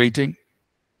 He's waiting.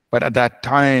 But at that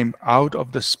time, out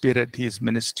of the Spirit, he is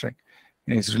ministering.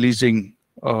 And he's releasing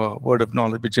a word of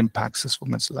knowledge which impacts this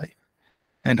woman's life.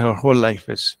 And her whole life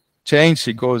is changed.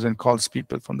 She goes and calls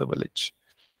people from the village.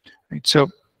 Right? So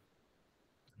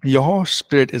your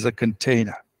spirit is a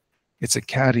container. It's a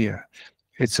carrier.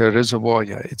 It's a reservoir.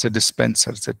 It's a dispenser.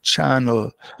 It's a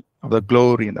channel of the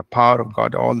glory and the power of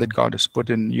God, all that God has put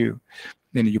in you.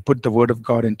 Then you put the word of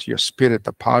God into your spirit.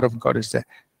 The power of God is there.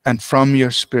 And from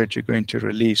your spirit, you're going to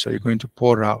release, or you're going to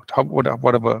pour out,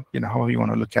 whatever, however you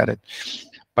want to look at it.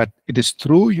 But it is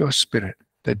through your spirit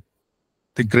that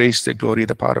the grace, the glory,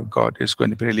 the power of God is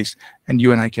going to be released. And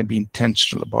you and I can be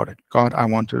intentional about it. God, I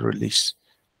want to release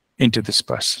into this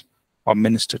person or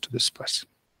minister to this person.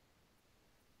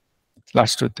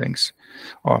 Last 2 things.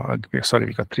 Sorry,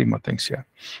 we got 3 more things here.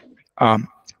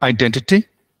 Identity.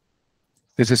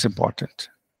 This is important.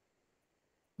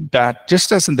 That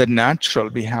just as in the natural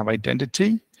we have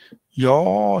identity,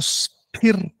 your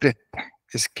spirit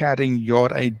is carrying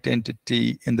your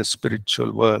identity in the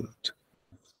spiritual world.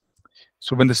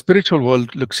 So when the spiritual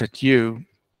world looks at you,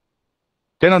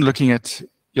 they're not looking at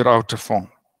your outer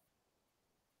form,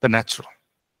 the natural.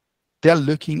 They're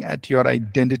looking at your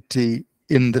identity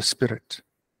in the spirit.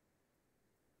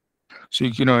 So,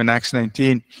 in Acts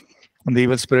 19, when the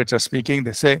evil spirits are speaking,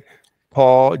 they say,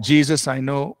 Paul, Jesus, I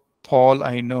know. Paul,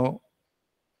 I know.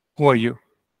 Who are you?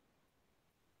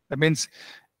 That means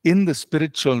in the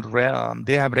spiritual realm,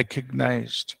 they have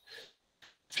recognized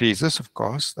Jesus, of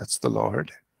course, that's the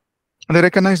Lord. And they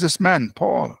recognize this man,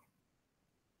 Paul.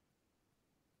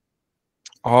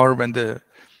 Or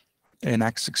in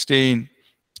Acts 16,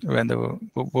 when the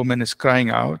woman is crying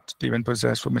out, the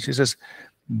demon-possessed woman, she says,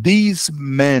 these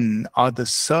men are the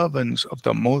servants of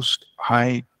the Most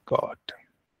High God.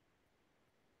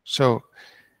 So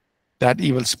that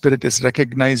evil spirit is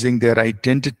recognizing their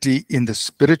identity in the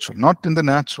spiritual, not in the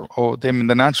natural. Oh, them in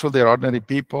the natural, they're ordinary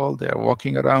people, they're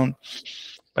walking around.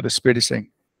 But the spirit is saying,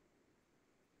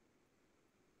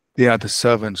 they are the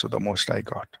servants of the Most High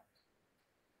God.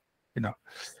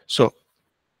 So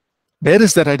where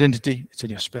is that identity? It's in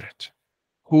your spirit.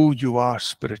 Who you are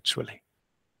spiritually.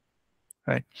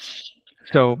 Right?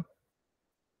 So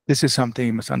this is something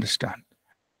you must understand.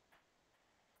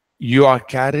 You are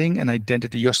carrying an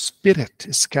identity. Your spirit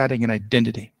is carrying an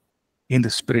identity in the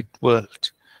spirit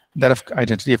world. That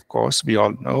identity, of course, we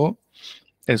all know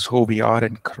is who we are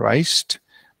in Christ,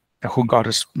 who God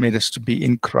has made us to be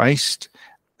in Christ.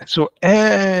 So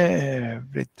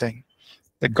everything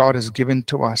that God has given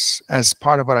to us as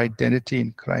part of our identity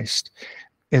in Christ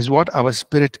is what our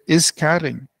spirit is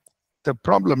carrying. The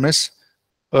problem is,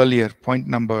 earlier, point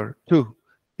number 2,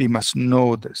 we must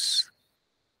know this.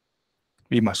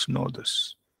 We must know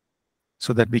this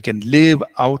so that we can live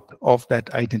out of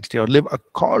that identity or live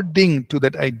according to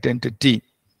that identity.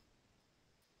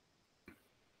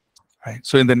 Right?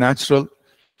 So in the natural,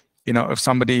 if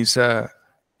somebody is the,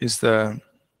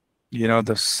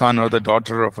 the son or the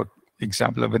daughter of, a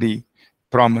very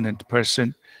prominent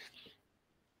person,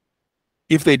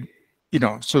 if they,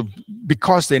 so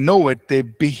because they know it, they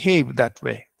behave that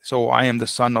way. So I am the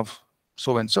son of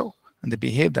so-and-so, and they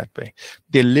behave that way.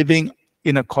 They're living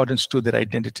in accordance to their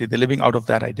identity. They're living out of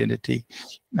that identity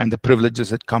and the privileges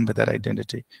that come with that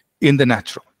identity in the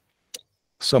natural.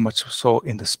 So much so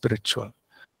in the spiritual.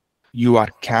 You are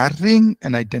carrying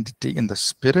an identity in the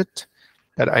spirit.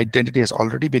 That identity has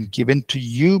already been given to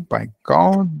you by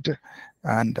God.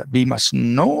 And we must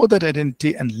know that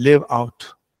identity and live out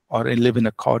or live in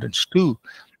accordance to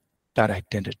that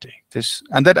identity.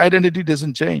 And that identity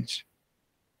doesn't change,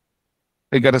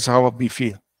 regardless of how we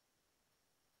feel.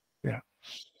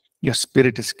 Your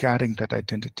spirit is carrying that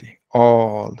identity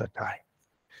all the time.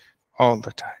 All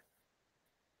the time.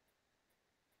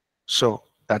 So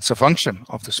that's a function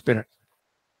of the spirit.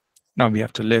 Now we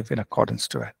have to live in accordance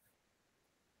to it.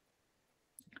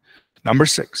 Number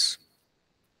 6,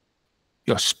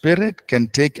 your spirit can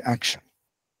take action.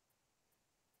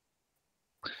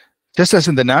 Just as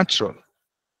in the natural,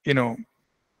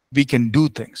 we can do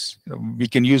things. We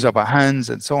can use our hands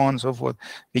and so on and so forth.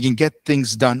 We can get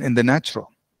things done in the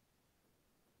natural.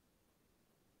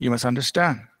 You must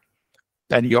understand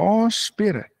that your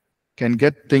spirit can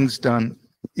get things done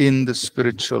in the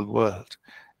spiritual world.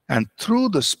 And through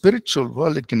the spiritual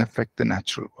world, it can affect the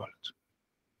natural world.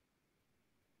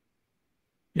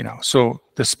 So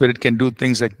the Spirit can do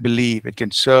things like believe, it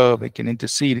can serve, it can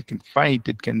intercede, it can fight,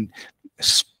 it can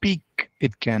speak,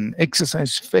 it can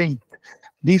exercise faith.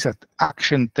 These are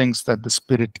action things that the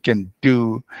Spirit can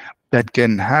do that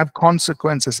can have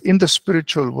consequences in the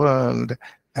spiritual world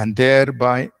and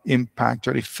thereby impact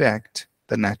or affect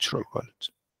the natural world.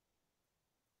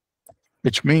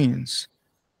 Which means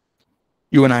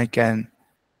you and I can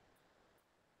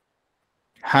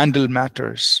handle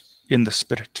matters in the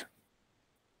Spirit.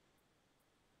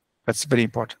 That's very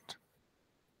important.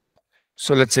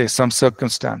 So let's say some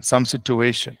circumstance, some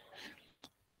situation,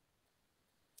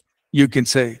 you can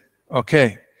say,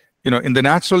 okay, in the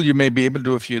natural, you may be able to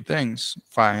do a few things,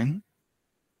 fine.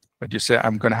 But you say,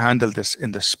 I'm going to handle this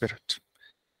in the Spirit.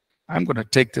 I'm going to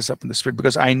take this up in the Spirit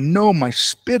because I know my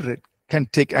spirit can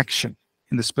take action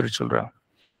in the spiritual realm.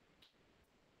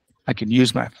 I can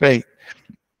use my faith.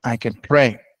 I can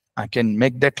pray. I can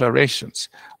make declarations.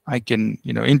 I can,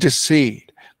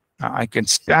 intercede. I can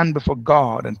stand before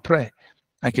God and pray.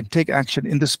 I can take action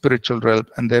in the spiritual realm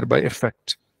and thereby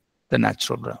affect the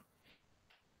natural realm.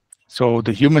 So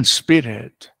the human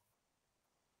spirit,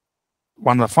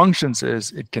 one of the functions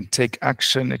is it can take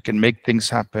action, it can make things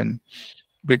happen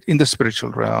in the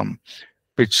spiritual realm,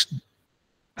 which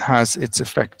has its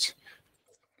effect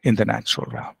in the natural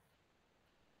realm.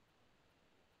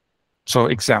 So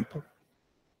example,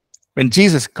 when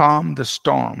Jesus calmed the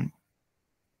storm,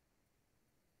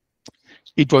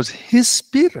 it was his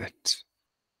spirit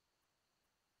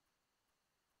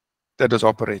that was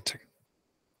operating,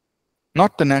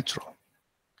 not the natural.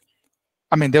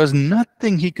 I mean, there was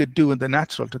nothing he could do in the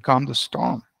natural to calm the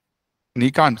storm. And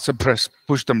he can't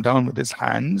push them down with his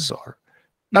hands or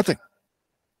nothing.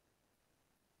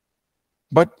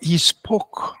 But he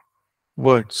spoke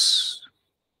words.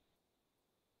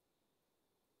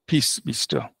 Peace be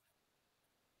still.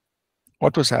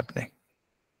 What was happening?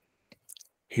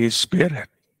 His spirit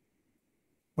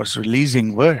was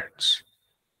releasing words.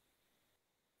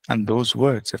 And those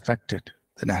words affected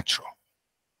the natural.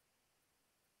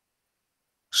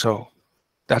 So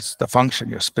that's the function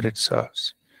your spirit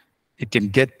serves. It can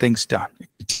get things done. It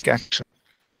can take action.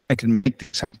 It can make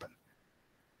things happen.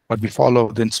 But we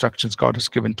follow the instructions God has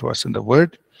given to us in the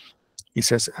Word. He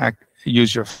says,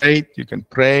 use your faith. You can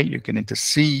pray. You can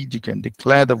intercede. You can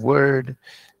declare the Word.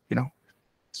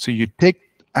 So you take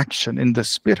action in the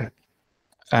Spirit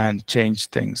and change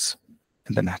things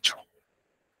in the natural.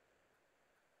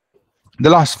 The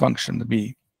last function that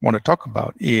we want to talk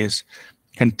about is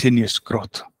continuous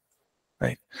growth.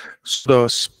 Right? So the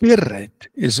Spirit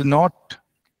is not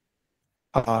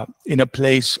in a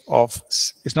place of,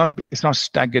 it's not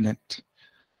stagnant.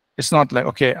 It's not like,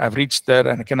 okay, I've reached there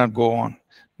and I cannot go on.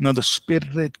 No, the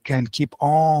Spirit can keep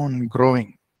on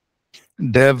growing,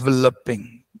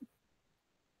 developing.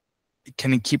 It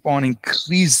can keep on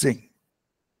increasing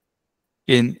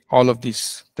in all of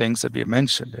these things that we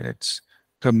mentioned. It's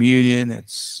communion,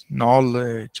 it's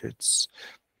knowledge, it's,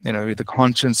 the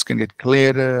conscience can get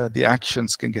clearer, the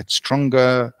actions can get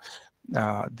stronger,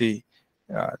 the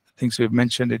things we've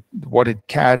mentioned, what it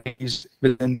carries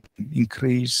will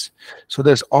increase. So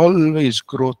there's always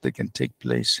growth that can take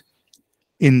place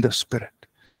in the Spirit.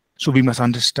 So we must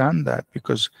understand that,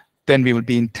 because then we will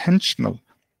be intentional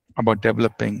about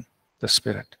developing the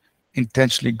Spirit,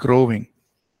 intentionally growing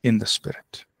in the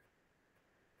Spirit.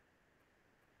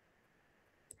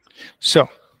 So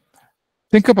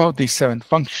think about these 7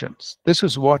 functions. This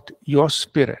is what your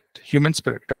spirit, human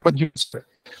spirit,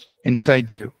 inside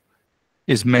you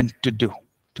is meant to do.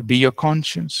 To be your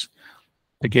conscience,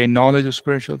 to gain knowledge of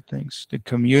spiritual things, to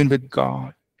commune with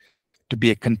God, to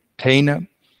be a container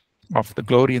of the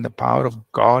glory and the power of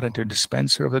God, and to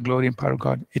dispenser of the glory and power of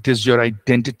God. It is your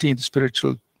identity in the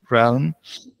spiritual realm.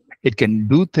 It can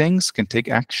do things, can take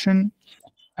action,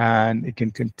 and it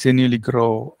can continually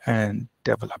grow and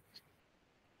develop.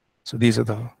 So these are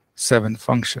the 7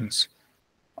 functions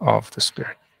of the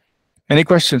Spirit. Any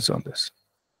questions on this?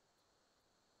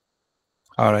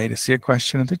 All right, I see a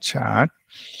question in the chat.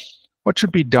 What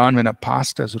should be done when a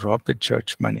pastor has robbed the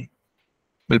church money?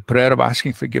 Will prayer of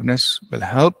asking forgiveness will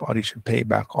help, or he should pay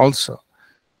back also?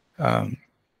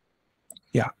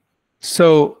 Yeah.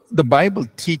 So the Bible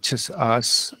teaches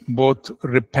us both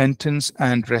repentance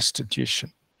and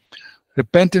restitution.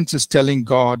 Repentance is telling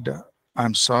God,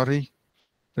 I'm sorry.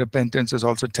 Repentance is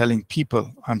also telling people,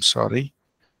 I'm sorry.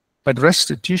 But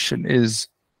restitution is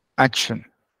action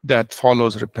that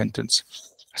follows repentance.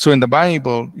 So in the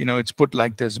Bible, it's put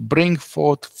like this: bring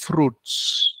forth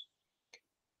fruits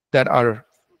that are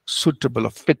suitable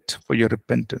or fit for your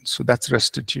repentance. So that's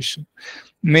restitution.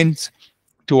 Means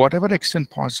to whatever extent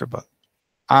possible,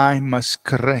 I must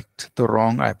correct the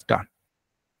wrong I've done.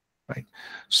 Right.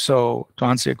 So to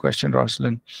answer your question,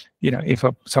 Rosalind, if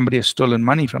somebody has stolen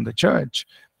money from the church,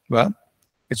 well,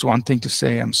 it's one thing to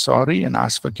say I'm sorry and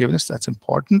ask forgiveness. That's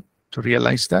important to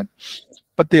realize that.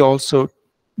 But they also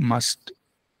must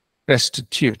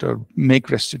restitute or make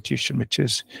restitution, which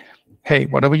is, hey,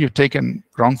 whatever you've taken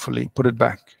wrongfully, put it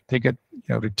back, take it,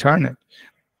 return it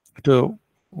to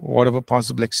whatever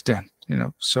possible extent,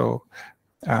 so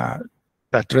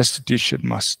that restitution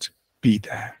must be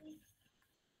there.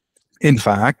 In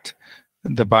fact,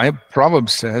 the Proverb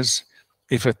says,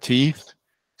 if a thief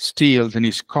steals and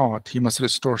he's caught, he must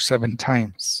restore 7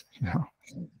 times.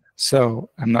 So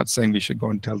I'm not saying we should go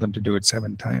and tell them to do it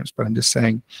 7 times, but I'm just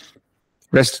saying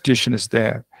restitution is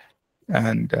there,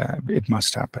 and it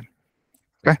must happen.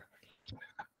 Okay.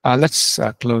 Let's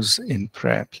close in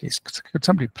prayer, please. Could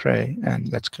somebody pray,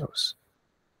 and let's close.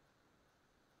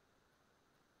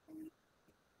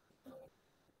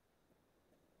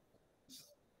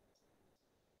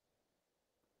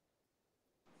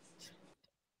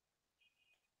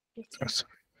 Yes.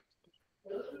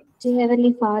 Dear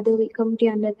Heavenly Father, we come to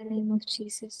you under the name of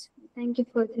Jesus. We thank you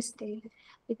for this day.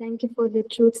 We thank you for the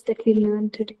truths that we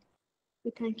learned today.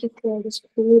 We thank you for the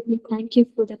Spirit. We thank you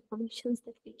for the functions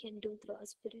that we can do through our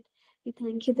Spirit. We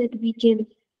thank you that we can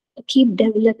keep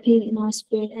developing in our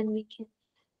spirit, and we can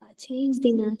change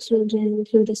the natural realm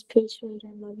through the spiritual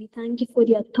realm. Lord, we thank you for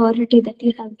the authority that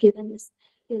you have given us,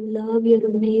 your love, your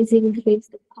amazing grace,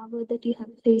 the power that you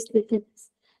have placed within us.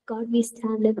 God, we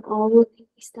stand in awe of you.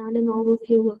 We stand in awe of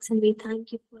your works, and we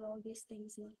thank you for all these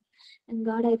things, Lord. And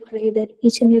God, I pray that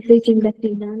each and everything that we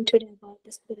learned today about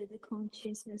the Spirit, the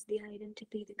consciousness, the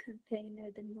identity, the container,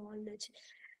 the knowledge,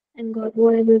 and God,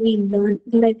 whatever we learn,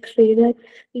 God, I pray that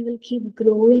we will keep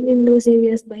growing in those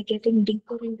areas by getting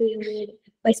deeper into your word,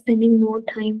 by spending more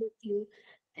time with you,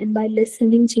 and by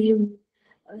listening to you,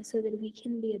 so that we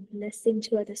can be a blessing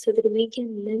to others, so that we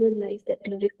can live a life that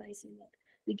glorifies you, Lord.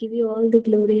 We give you all the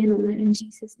glory and honor in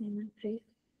Jesus' name, I pray.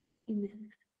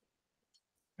 Amen.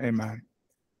 Amen.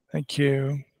 Thank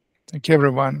you. Thank you,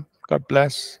 everyone. God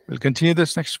bless. We'll continue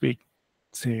this next week.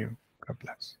 See you. God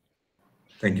bless.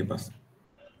 Thank you, Pastor.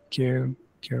 Thank you.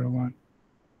 Thank you, everyone.